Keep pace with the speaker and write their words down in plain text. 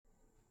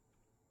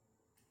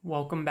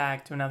Welcome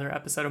back to another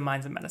episode of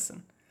Minds of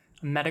Medicine,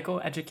 a medical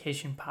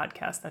education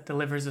podcast that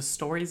delivers the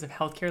stories of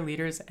healthcare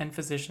leaders and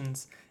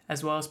physicians,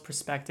 as well as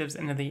perspectives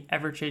into the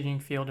ever-changing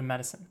field of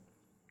medicine.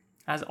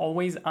 As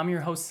always, I'm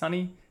your host,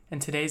 Sunny,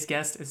 and today's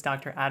guest is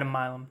Dr. Adam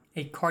Milam,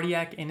 a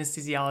cardiac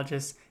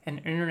anesthesiologist and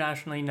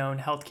internationally known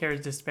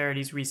healthcare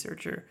disparities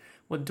researcher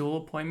with dual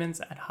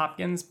appointments at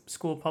Hopkins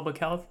School of Public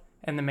Health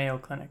and the Mayo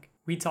Clinic.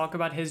 We talk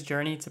about his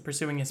journey to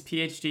pursuing his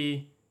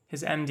PhD,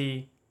 his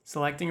MD,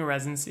 selecting a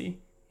residency,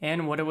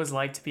 and what it was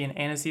like to be an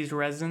anesthesia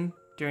resident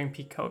during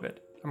peak COVID.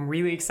 I'm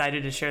really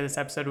excited to share this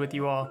episode with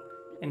you all.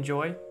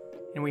 Enjoy,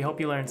 and we hope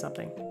you learned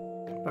something.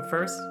 But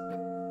first,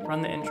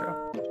 run the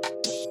intro.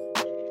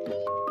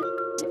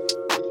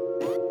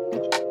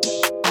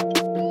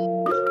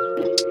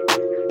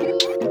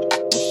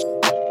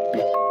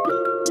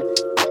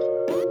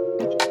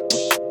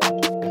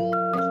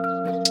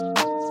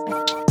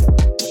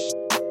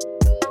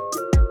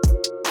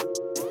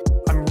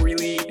 I'm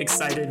really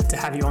excited to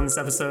have you on this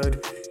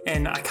episode,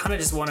 and I kind of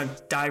just want to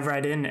dive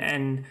right in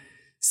and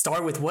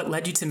start with what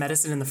led you to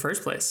medicine in the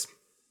first place.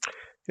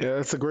 Yeah,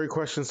 that's a great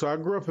question. So I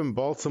grew up in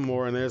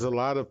Baltimore, and there's a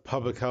lot of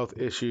public health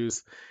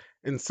issues.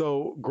 And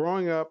so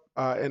growing up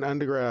in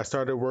undergrad, I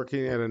started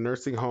working at a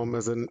nursing home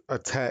as a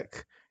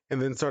tech,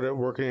 and then started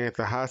working at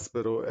the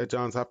hospital at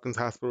Johns Hopkins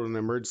Hospital in the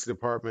emergency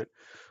department.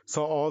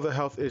 Saw all the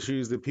health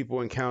issues that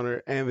people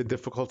encounter and the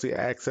difficulty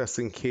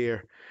accessing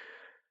care.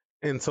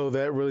 And so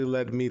that really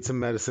led me to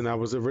medicine. I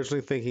was originally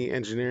thinking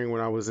engineering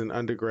when I was in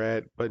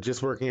undergrad, but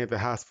just working at the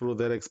hospital,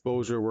 that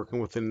exposure,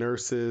 working with the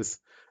nurses,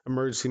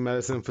 emergency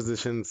medicine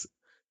physicians,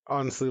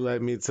 honestly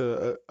led me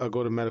to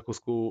go to medical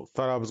school.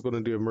 Thought I was going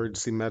to do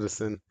emergency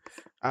medicine.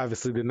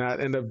 Obviously, did not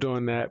end up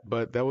doing that,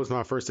 but that was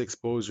my first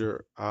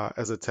exposure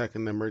as a tech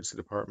in the emergency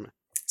department.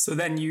 So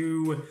then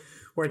you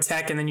were a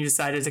tech, and then you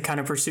decided to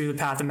kind of pursue the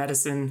path of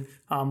medicine.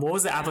 What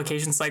was the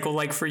application cycle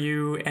like for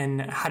you,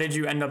 and how did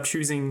you end up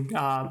choosing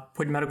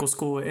Wood Medical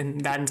School in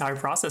that entire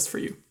process for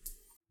you?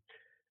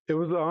 It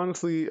was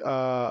honestly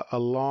a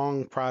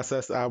long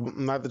process.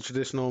 I'm not the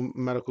traditional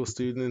medical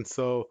student, and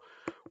so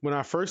when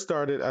I first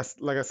started,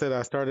 like I said,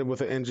 I started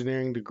with an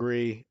engineering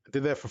degree. I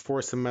did that for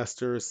 4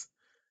 semesters.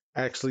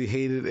 I actually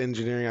hated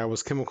engineering. I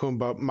was chemical and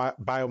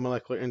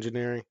biomolecular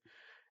engineering.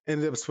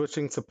 Ended up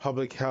switching to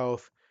public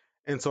health,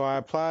 and so I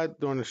applied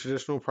during the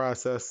traditional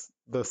process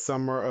the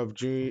summer of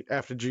junior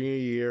after junior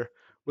year.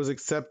 Was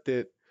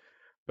accepted,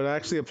 but I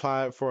actually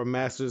applied for a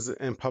master's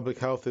in public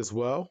health as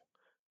well.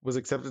 Was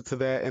accepted to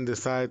that and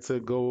decided to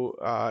go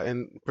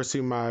and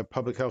pursue my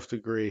public health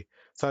degree.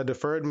 So I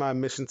deferred my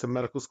admission to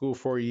medical school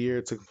for a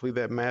year to complete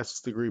that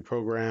master's degree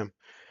program.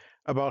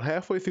 About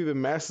halfway through the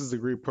master's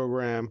degree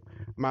program,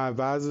 my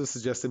advisor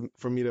suggested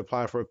for me to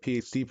apply for a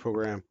PhD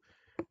program,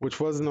 which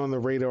wasn't on the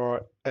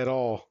radar at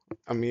all.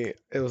 I mean,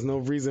 there was no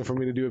reason for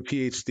me to do a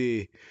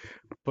PhD,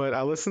 but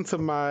I listened to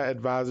my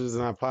advisors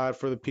and I applied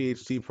for the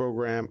PhD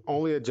program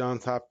only at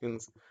Johns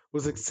Hopkins,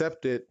 was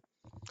accepted.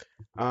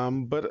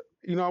 But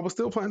I was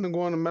still planning on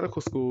going to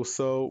medical school,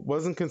 so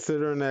wasn't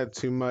considering that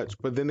too much.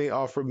 But then they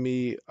offered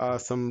me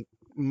some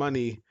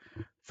money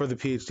for the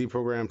PhD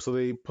program, so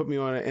they put me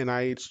on an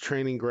NIH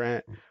training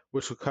grant,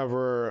 which would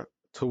cover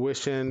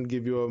tuition,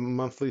 give you a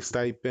monthly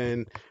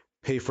stipend,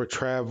 pay for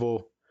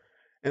travel,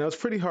 and it was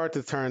pretty hard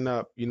to turn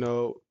up.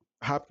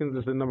 Hopkins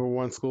is the number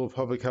one school of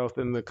public health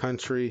in the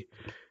country.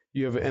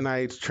 You have an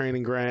NIH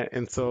training grant,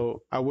 and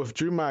so I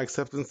withdrew my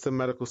acceptance to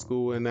medical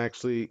school and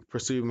actually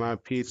pursued my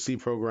PhD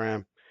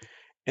program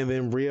and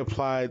then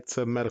reapplied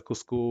to medical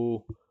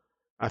school.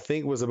 I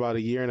think it was about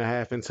a year and a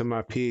half into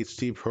my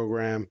PhD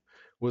program,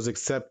 was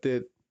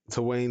accepted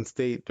to Wayne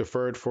State,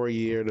 deferred for a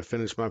year to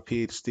finish my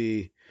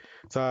PhD.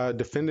 So I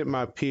defended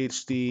my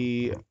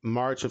PhD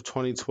March of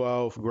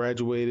 2012,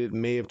 graduated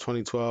May of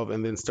 2012,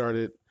 and then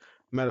started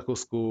medical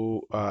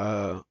school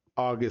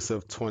August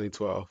of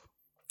 2012.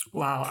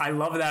 Wow, I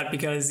love that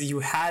because you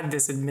had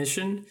this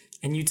admission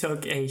and you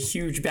took a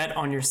huge bet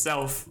on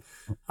yourself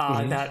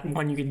Hmm. that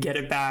one, you could get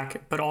it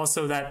back, but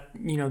also that,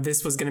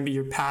 this was going to be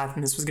your path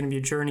and this was going to be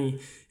a journey.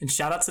 And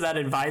shout out to that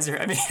advisor.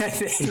 I mean, I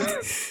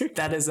think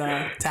that is to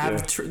Yeah.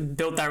 have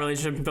built that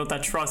relationship and built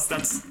that trust.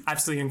 That's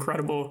absolutely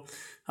incredible.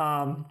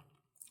 Um,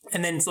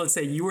 and then so let's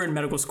say you were in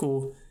medical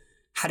school.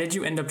 How did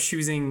you end up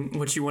choosing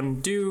what you want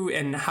to do,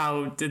 and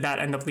how did that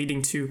end up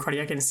leading to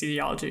cardiac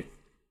anesthesiology?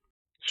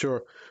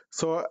 Sure.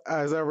 So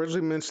as I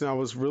originally mentioned, I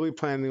was really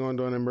planning on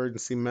doing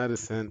emergency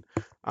medicine,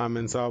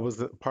 and so I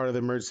was part of the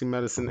emergency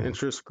medicine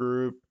interest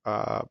group,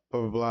 blah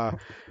blah blah.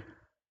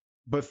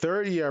 But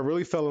third year, I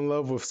really fell in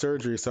love with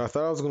surgery, so I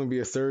thought I was going to be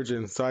a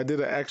surgeon. So I did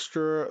an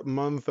extra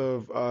month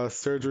of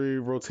surgery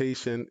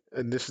rotation,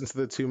 in addition to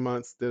the 2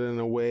 months. Did an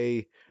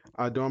away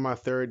during my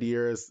third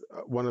year as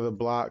one of the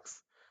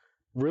blocks.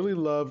 Really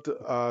loved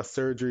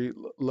surgery,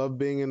 loved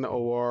being in the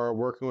OR,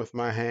 working with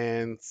my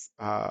hands,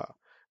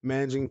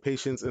 managing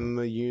patients in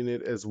the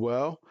unit as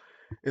well.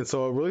 And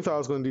so I really thought I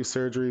was going to do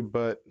surgery,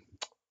 but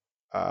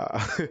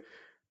uh,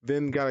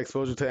 then got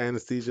exposure to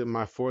anesthesia in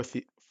my fourth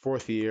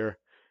year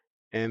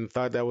and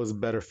thought that was a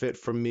better fit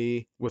for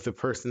me with the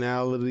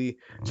personality,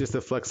 just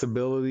the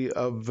flexibility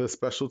of the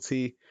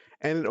specialty,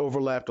 and it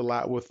overlapped a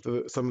lot with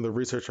some of the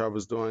research I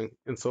was doing.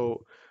 And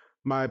so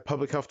my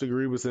public health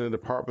degree was in the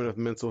Department of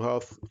Mental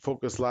Health,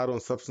 focused a lot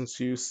on substance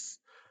use,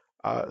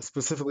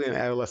 specifically in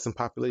adolescent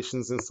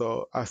populations. And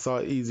so I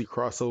saw easy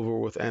crossover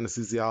with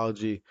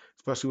anesthesiology,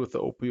 especially with the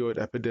opioid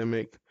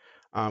epidemic,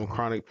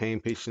 chronic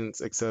pain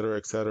patients, et cetera,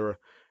 et cetera.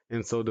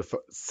 And so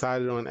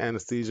decided on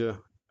anesthesia,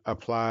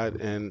 applied,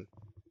 and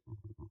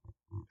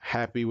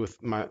happy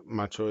with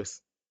my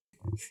choice.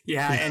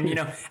 Yeah, and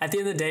at the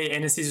end of the day,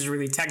 anesthesia is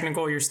really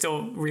technical. You're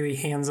still really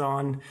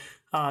hands-on,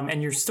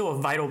 and you're still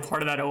a vital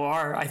part of that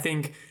OR. I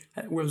think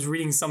I was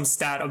reading some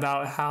stat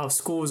about how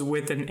schools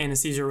with an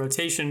anesthesia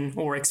rotation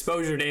or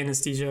exposure to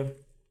anesthesia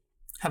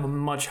have a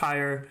much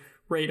higher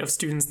rate of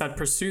students that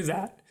pursue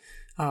that.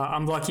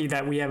 I'm lucky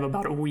that we have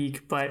about a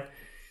week, but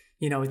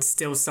it's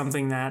still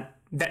something that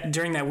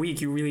during that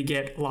week you really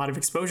get a lot of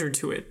exposure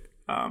to it.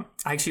 I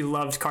actually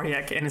loved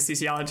cardiac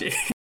anesthesiology.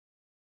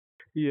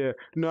 Yeah,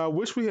 no, I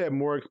wish we had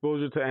more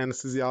exposure to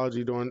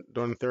anesthesiology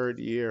during third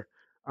year.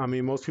 I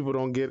mean, most people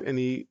don't get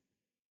any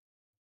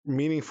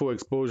meaningful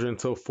exposure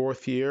until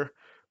fourth year,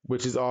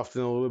 which is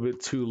often a little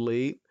bit too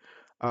late.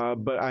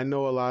 But I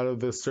know a lot of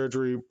the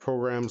surgery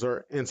programs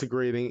are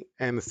integrating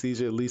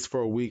anesthesia at least for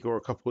a week or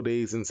a couple of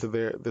days into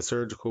the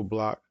surgical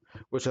block,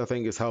 which I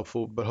think is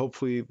helpful. But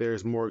hopefully,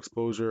 there's more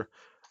exposure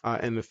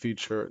in the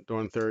future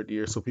during third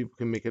year, so people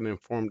can make an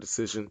informed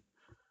decision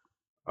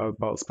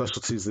about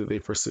specialties that they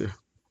pursue.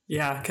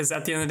 Yeah, because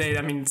at the end of the day,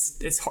 I mean,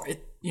 it's hard.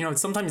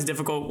 It's sometimes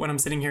difficult when I'm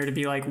sitting here to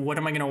be like, what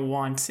am I going to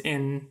want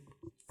in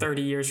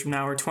 30 years from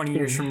now or 20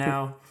 years from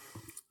now?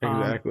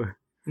 Exactly.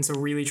 And so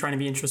really trying to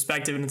be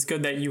introspective. And it's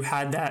good that you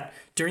had that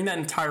during that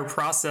entire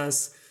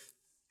process.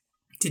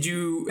 Did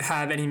you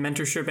have any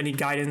mentorship, any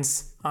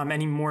guidance,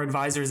 any more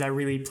advisors that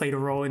really played a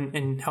role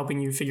in helping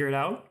you figure it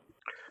out?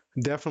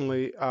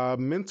 Definitely.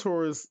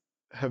 Mentors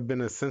have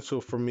been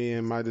essential for me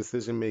in my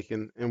decision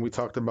making. And we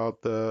talked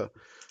about the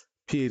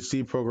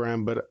PhD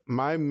program, but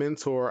my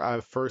mentor I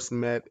first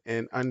met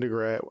in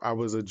undergrad, I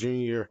was a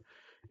junior,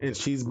 and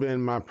she's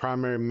been my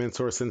primary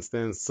mentor since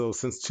then. So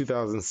since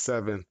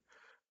 2007.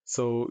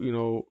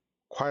 So,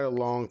 quite a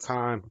long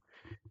time.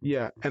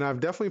 Yeah. And I've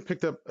definitely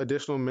picked up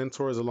additional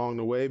mentors along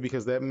the way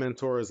because that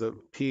mentor is a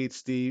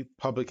PhD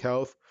public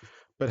health,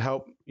 but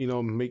help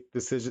me make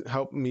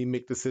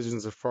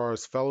decisions as far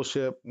as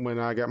fellowship when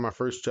I got my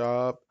first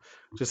job,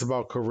 just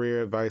about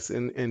career advice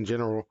in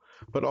general,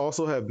 but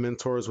also have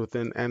mentors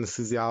within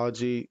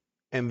anesthesiology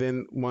and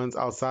then ones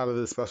outside of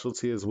the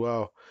specialty as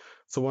well.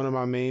 So one of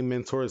my main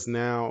mentors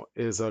now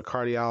is a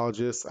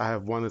cardiologist. I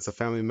have one that's a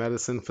family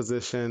medicine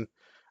physician.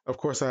 Of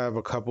course, I have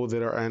a couple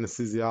that are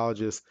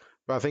anesthesiologists,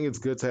 but I think it's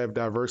good to have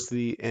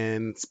diversity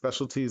in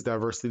specialties,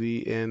 diversity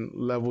in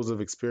levels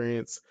of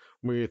experience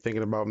when you're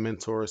thinking about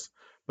mentors.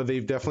 But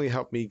they've definitely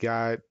helped me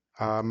guide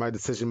my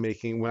decision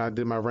making when I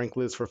did my rank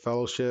list for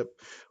fellowship,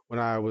 when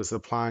I was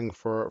applying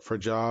for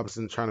jobs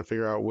and trying to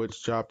figure out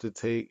which job to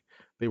take.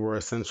 They were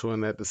essential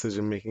in that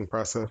decision making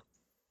process.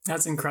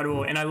 That's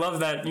incredible. And I love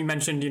that you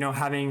mentioned,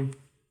 having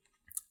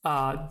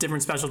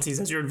different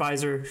specialties as your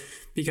advisor,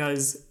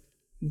 because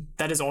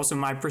that is also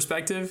my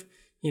perspective.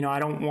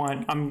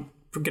 I'm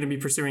going to be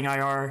pursuing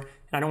IR, and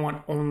I don't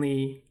want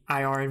only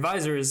IR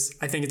advisors.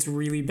 I think it's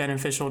really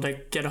beneficial to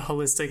get a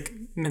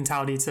holistic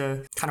mentality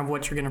to kind of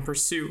what you're going to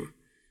pursue.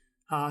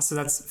 So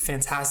that's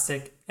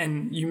fantastic.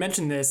 And you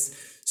mentioned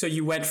this. So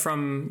you went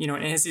from,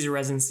 anesthesia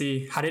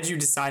residency. How did you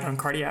decide on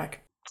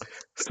cardiac?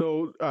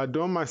 So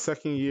during my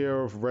second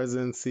year of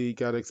residency,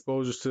 got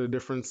exposure to the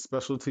different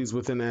specialties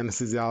within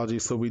anesthesiology.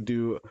 So we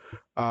do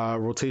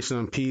rotation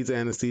on peds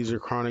anesthesia,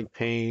 chronic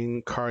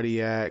pain,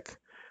 cardiac,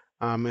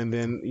 and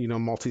then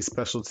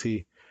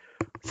multi-specialty.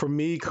 For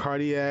me,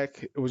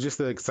 cardiac, it was just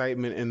the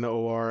excitement in the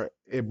OR.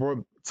 It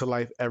brought to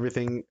life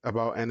everything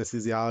about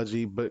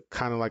anesthesiology, but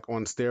kind of like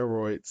on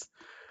steroids.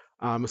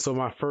 So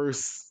my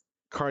first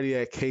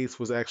cardiac case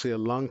was actually a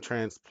lung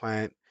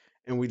transplant,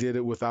 and we did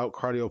it without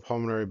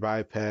cardiopulmonary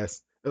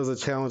bypass. It was a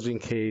challenging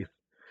case.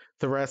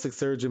 Thoracic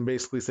surgeon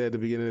basically said at the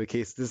beginning of the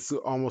case, this is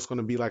almost going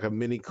to be like a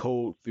mini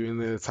code through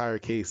the entire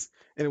case.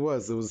 And it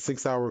was. It was a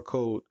 6-hour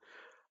code.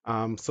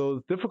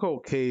 So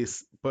difficult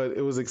case, but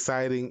it was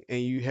exciting,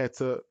 and you had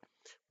to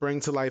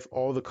bring to life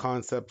all the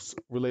concepts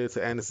related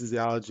to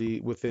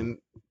anesthesiology within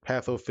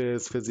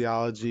pathophys,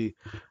 physiology,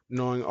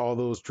 knowing all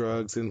those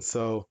drugs. And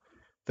so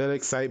that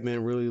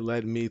excitement really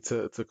led me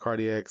to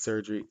cardiac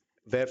surgery.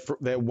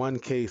 That one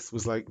case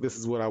was like, this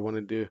is what I want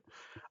to do.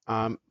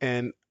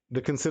 And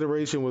the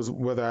consideration was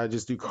whether I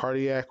just do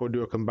cardiac or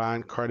do a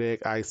combined cardiac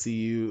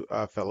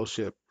ICU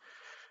fellowship.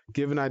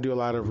 Given I do a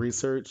lot of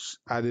research,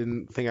 I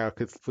didn't think I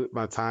could split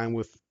my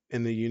time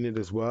in the unit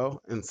as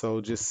well. And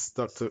so just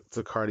stuck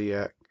to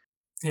cardiac.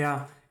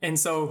 Yeah. And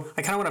so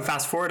I kind of want to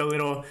fast forward a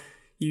little.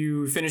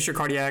 You finished your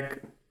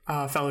cardiac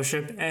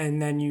fellowship,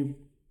 and then you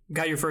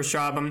got your first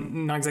job.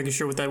 I'm not exactly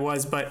sure what that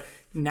was, but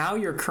now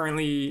you're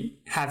currently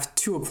have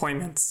 2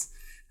 appointments.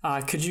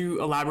 Could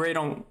you elaborate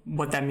on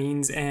what that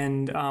means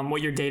and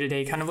what your day to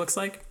day kind of looks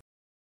like?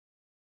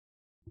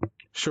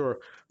 Sure.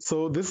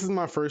 So this is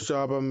my first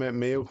job. I'm at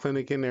Mayo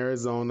Clinic in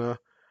Arizona.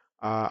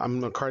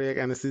 I'm a cardiac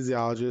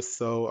anesthesiologist,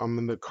 so I'm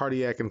in the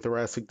cardiac and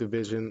thoracic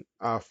division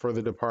for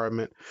the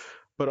department,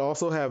 but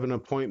also have an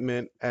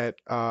appointment at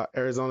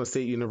Arizona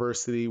State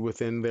University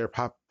within their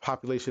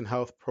population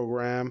health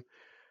program.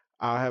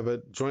 I have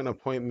a joint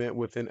appointment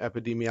within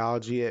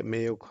epidemiology at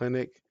Mayo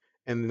Clinic,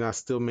 and then I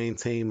still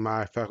maintain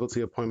my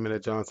faculty appointment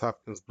at Johns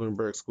Hopkins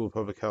Bloomberg School of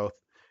Public Health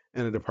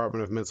in the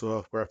Department of Mental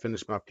Health, where I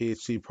finished my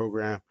PhD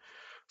program.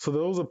 So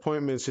those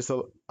appointments just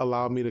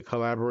allow me to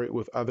collaborate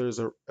with others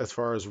as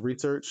far as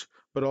research,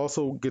 but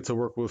also get to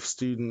work with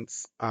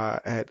students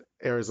at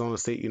Arizona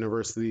State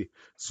University,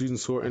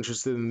 students who are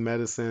interested in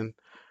medicine,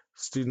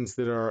 students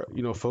that are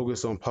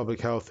focused on public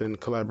health, and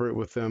collaborate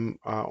with them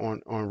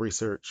on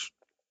research.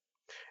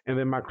 And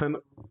then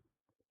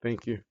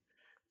thank you.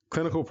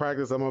 Clinical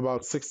practice, I'm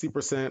about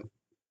 60%,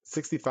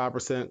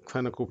 65%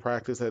 clinical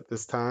practice at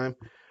this time.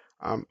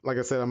 Like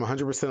I said, I'm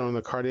 100% on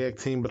the cardiac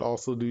team, but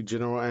also do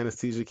general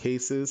anesthesia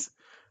cases.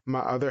 My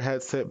other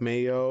hats at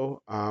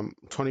Mayo,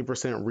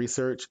 20%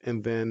 research,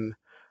 and then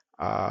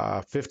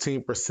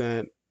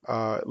 15%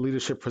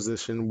 leadership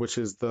position, which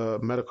is the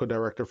medical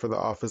director for the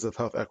Office of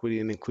Health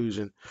Equity and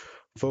Inclusion,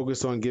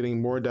 focused on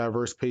getting more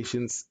diverse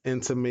patients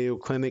into Mayo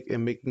Clinic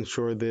and making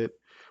sure that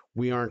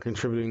we aren't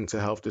contributing to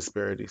health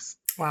disparities.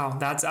 Wow,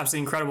 that's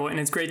absolutely incredible. And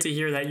it's great to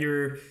hear that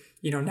you're,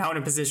 now in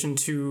a position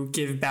to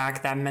give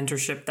back that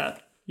mentorship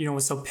that,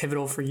 was so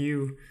pivotal for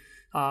you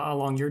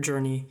along your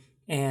journey.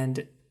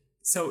 And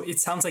so it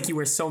sounds like you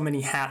wear so many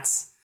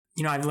hats.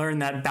 I've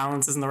learned that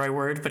balance isn't the right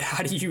word, but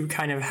how do you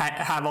kind of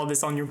have all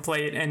this on your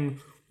plate and,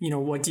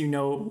 what do you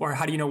know, or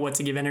how do you know what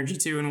to give energy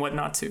to and what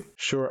not to?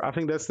 Sure. I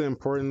think that's the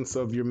importance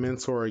of your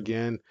mentor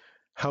again,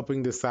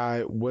 helping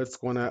decide what's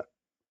going to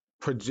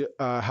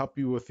help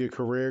you with your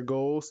career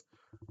goals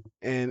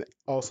and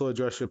also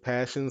address your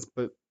passions,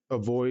 but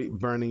avoid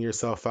burning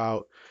yourself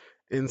out.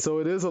 And so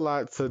it is a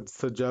lot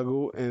to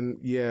juggle. And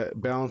yeah,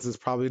 balance is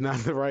probably not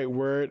the right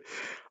word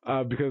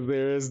because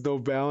there is no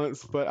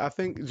balance. But I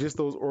think just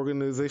those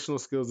organizational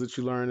skills that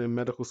you learn in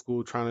medical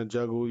school, trying to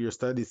juggle your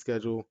study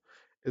schedule,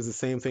 is the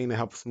same thing that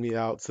helps me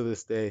out to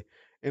this day.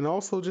 And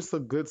also just a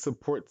good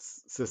support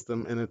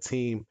system and a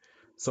team.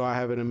 So I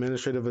have an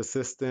administrative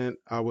assistant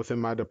within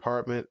my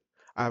department.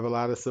 I have a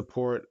lot of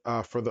support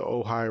for the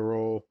OHI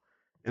role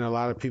and a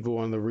lot of people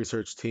on the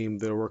research team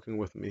that are working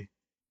with me.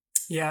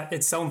 Yeah,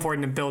 it's so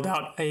important to build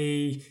out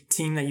a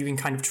team that you can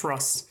kind of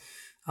trust.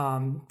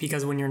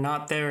 Because when you're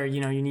not there,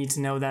 you need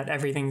to know that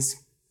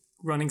everything's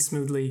running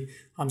smoothly.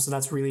 So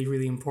that's really,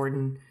 really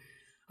important.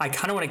 I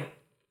kind of want to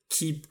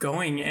keep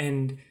going,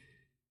 and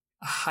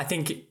I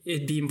think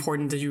it'd be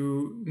important that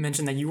you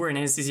mention that you were an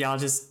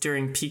anesthesiologist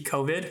during peak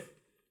COVID.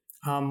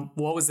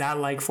 What was that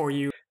like for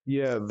you?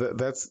 Yeah,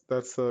 that's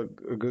a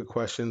good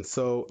question.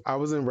 So I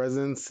was in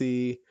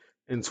residency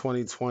in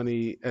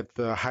 2020 at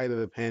the height of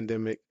the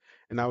pandemic,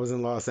 and I was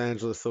in Los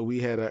Angeles. So we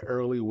had an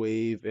early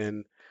wave,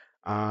 and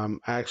I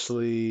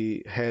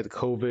actually had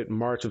COVID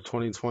March of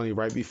 2020,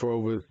 right before it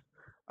was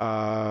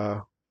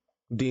uh,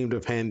 deemed a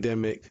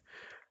pandemic.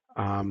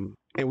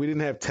 And we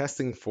didn't have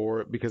testing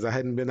for it because I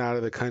hadn't been out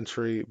of the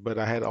country, but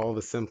I had all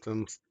the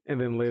symptoms, and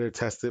then later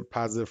tested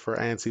positive for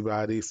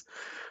antibodies.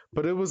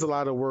 But it was a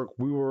lot of work.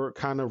 We were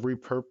kind of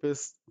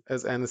repurposed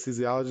as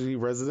anesthesiology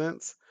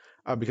residents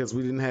because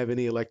we didn't have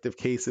any elective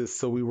cases.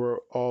 So we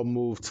were all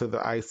moved to the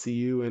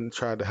ICU and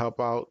tried to help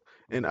out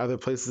in other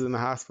places in the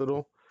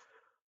hospital.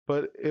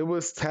 But it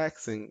was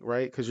taxing,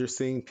 right? Because you're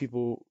seeing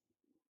people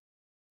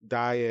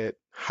die at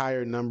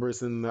higher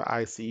numbers in the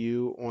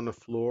ICU on the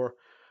floor.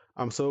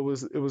 So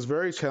it was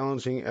very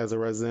challenging as a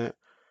resident.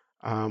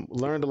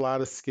 Learned a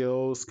lot of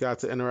skills, got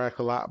to interact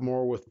a lot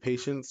more with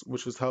patients,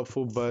 which was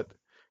helpful, but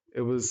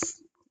it was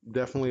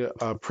definitely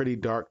a pretty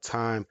dark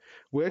time.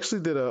 We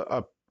actually did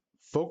a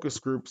focus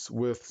groups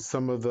with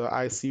some of the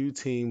ICU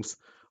teams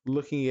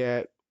looking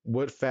at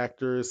what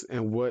factors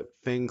and what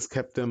things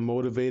kept them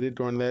motivated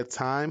during that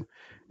time.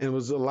 And it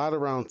was a lot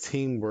around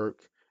teamwork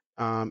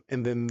and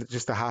then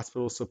just the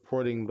hospital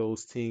supporting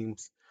those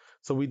teams.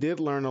 So we did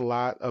learn a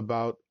lot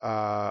about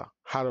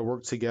how to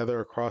work together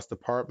across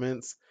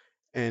departments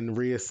and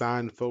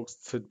reassign folks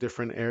to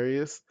different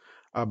areas.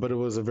 But it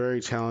was a very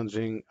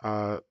challenging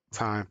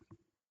time.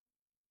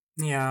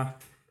 Yeah.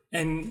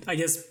 And I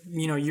guess,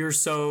 you're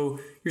so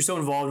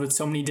involved with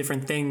so many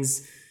different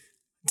things.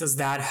 Does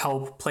that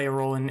help play a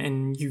role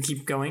in you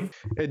keep going?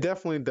 It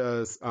definitely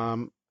does.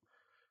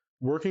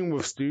 Working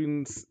with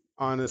students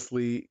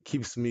honestly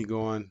keeps me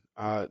going.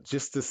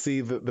 Just to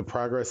see the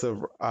progress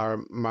of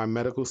my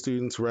medical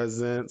students,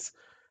 residents,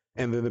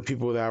 and then the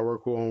people that I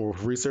work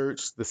with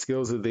research, the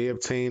skills that they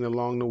obtain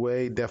along the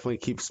way definitely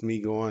keeps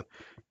me going.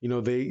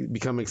 They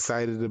become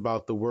excited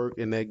about the work,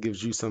 and that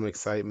gives you some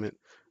excitement,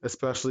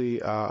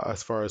 especially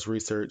as far as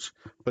research.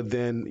 But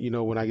then,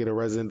 when I get a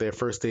resident their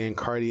first day in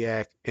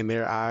cardiac and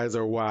their eyes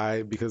are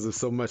wide because of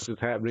so much that's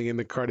happening in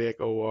the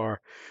cardiac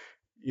OR,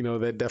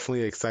 that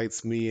definitely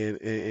excites me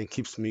and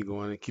keeps me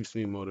going. It keeps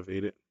me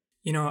motivated.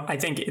 I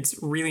think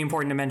it's really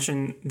important to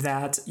mention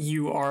that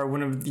you are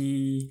one of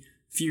the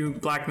few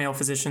Black male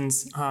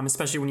physicians,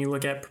 especially when you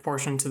look at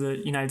proportion to the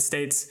United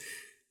States.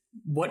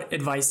 What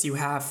advice do you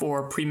have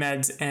for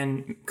pre-meds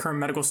and current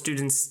medical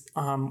students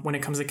when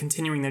it comes to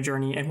continuing their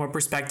journey, and what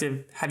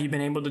perspective have you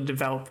been able to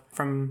develop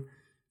from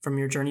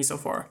your journey so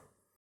far?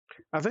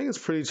 I think it's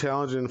pretty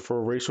challenging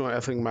for racial and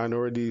ethnic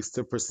minorities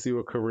to pursue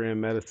a career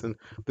in medicine.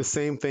 The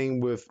same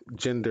thing with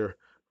gender,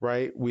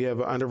 right? We have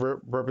an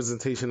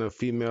underrepresentation of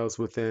females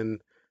within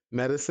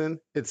medicine.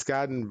 It's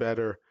gotten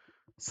better.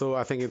 So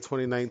I think in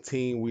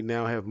 2019, we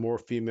now have more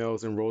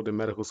females enrolled in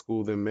medical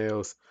school than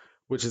males,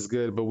 which is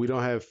good, but we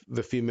don't have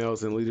the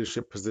females in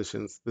leadership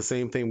positions. The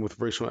same thing with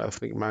racial and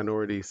ethnic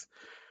minorities.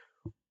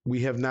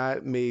 We have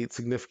not made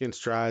significant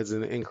strides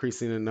in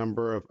increasing the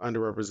number of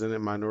underrepresented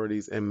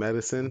minorities in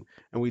medicine,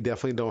 and we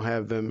definitely don't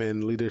have them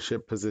in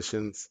leadership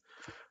positions.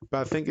 But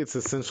I think it's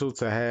essential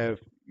to have,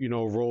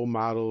 role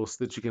models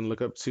that you can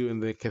look up to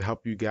and that can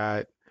help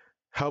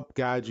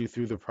guide you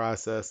through the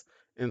process.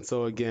 And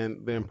so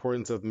again, the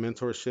importance of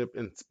mentorship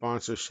and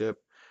sponsorship.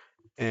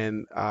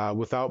 And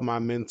without my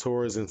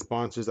mentors and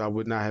sponsors, I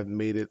would not have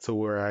made it to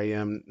where I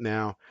am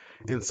now.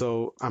 And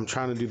so I'm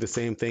trying to do the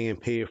same thing and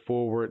pay it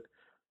forward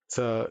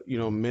to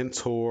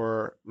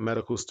mentor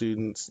medical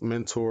students,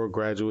 mentor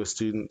graduate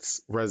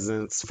students,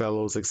 residents,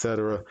 fellows,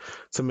 etc.,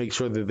 to make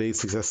sure that they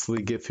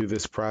successfully get through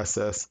this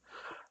process.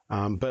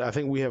 But I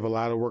think we have a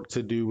lot of work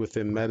to do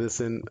within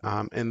medicine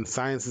and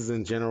sciences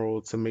in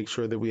general to make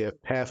sure that we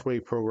have pathway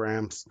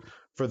programs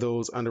for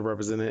those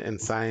underrepresented in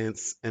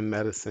science and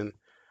medicine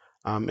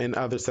and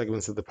other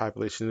segments of the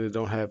population that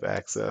don't have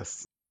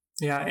access.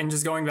 Yeah, and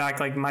just going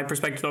back, like my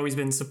perspective has always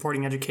been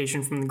supporting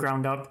education from the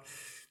ground up,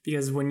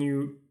 because when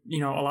a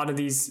lot of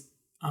these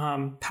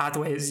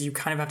pathways, you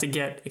kind of have to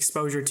get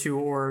exposure to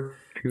or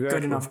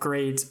good enough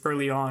grades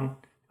early on.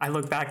 I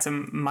look back to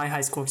my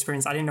high school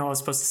experience. I didn't know I was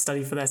supposed to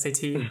study for the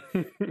SAT.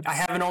 I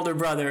have an older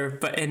brother,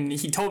 and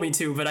he told me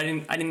to, but I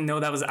didn't know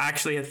that was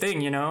actually a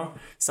thing,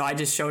 So I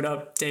just showed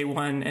up day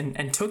one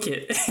and took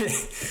it.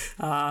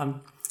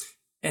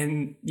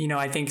 And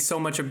I think so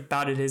much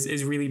about it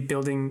is really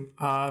building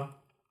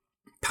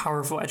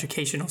powerful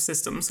educational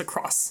systems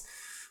across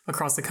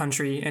the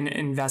country and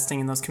investing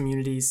in those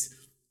communities.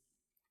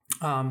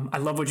 I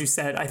love what you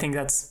said. I think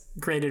that's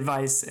great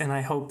advice, and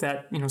I hope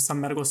that some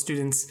medical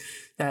students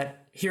that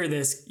hear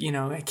this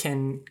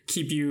can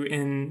keep you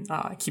in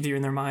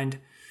their mind.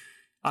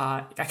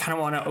 I kind of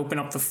want to open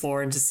up the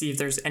floor and to see if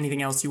there's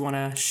anything else you want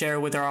to share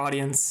with our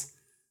audience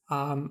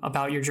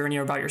about your journey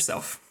or about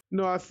yourself.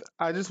 No,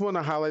 I just want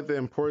to highlight the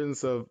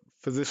importance of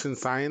physician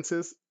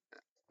sciences.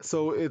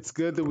 So it's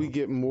good that we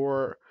get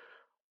more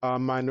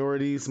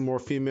minorities, more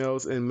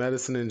females in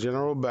medicine in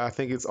general, but I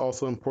think it's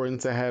also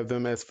important to have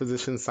them as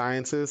physician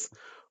scientists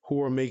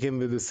who are making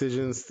the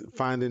decisions,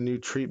 finding new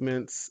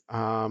treatments,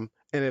 and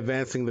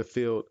advancing the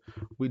field.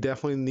 We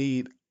definitely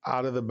need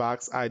out of the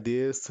box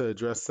ideas to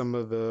address some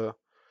of the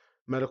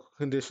medical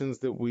conditions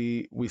that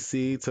we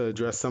see, to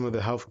address some of the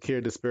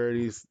healthcare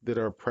disparities that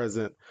are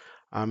present.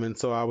 And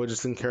so I would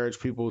just encourage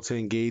people to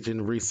engage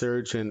in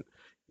research and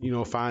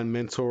find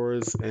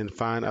mentors and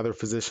find other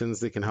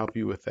physicians that can help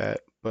you with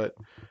that. But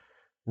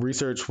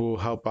research will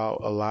help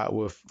out a lot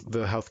with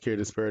the healthcare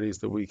disparities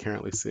that we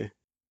currently see.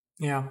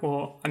 Yeah,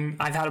 well,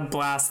 I've had a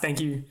blast. Thank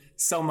you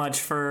so much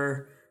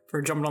for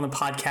jumping on the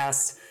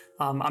podcast.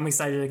 I'm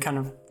excited to kind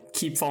of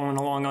keep following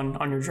along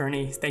on your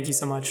journey. Thank you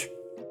so much.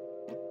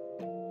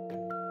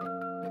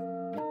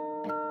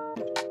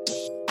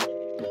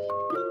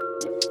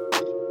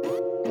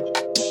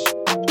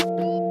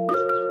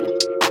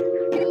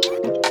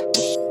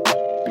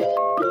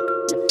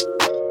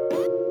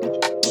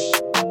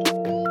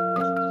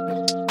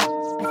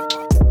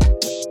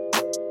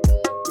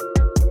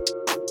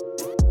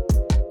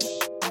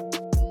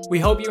 We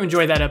hope you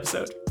enjoyed that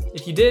episode.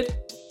 If you did,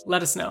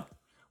 let us know.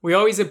 We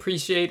always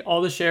appreciate all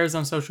the shares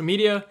on social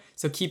media,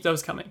 so keep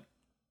those coming.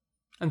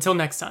 Until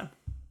next time.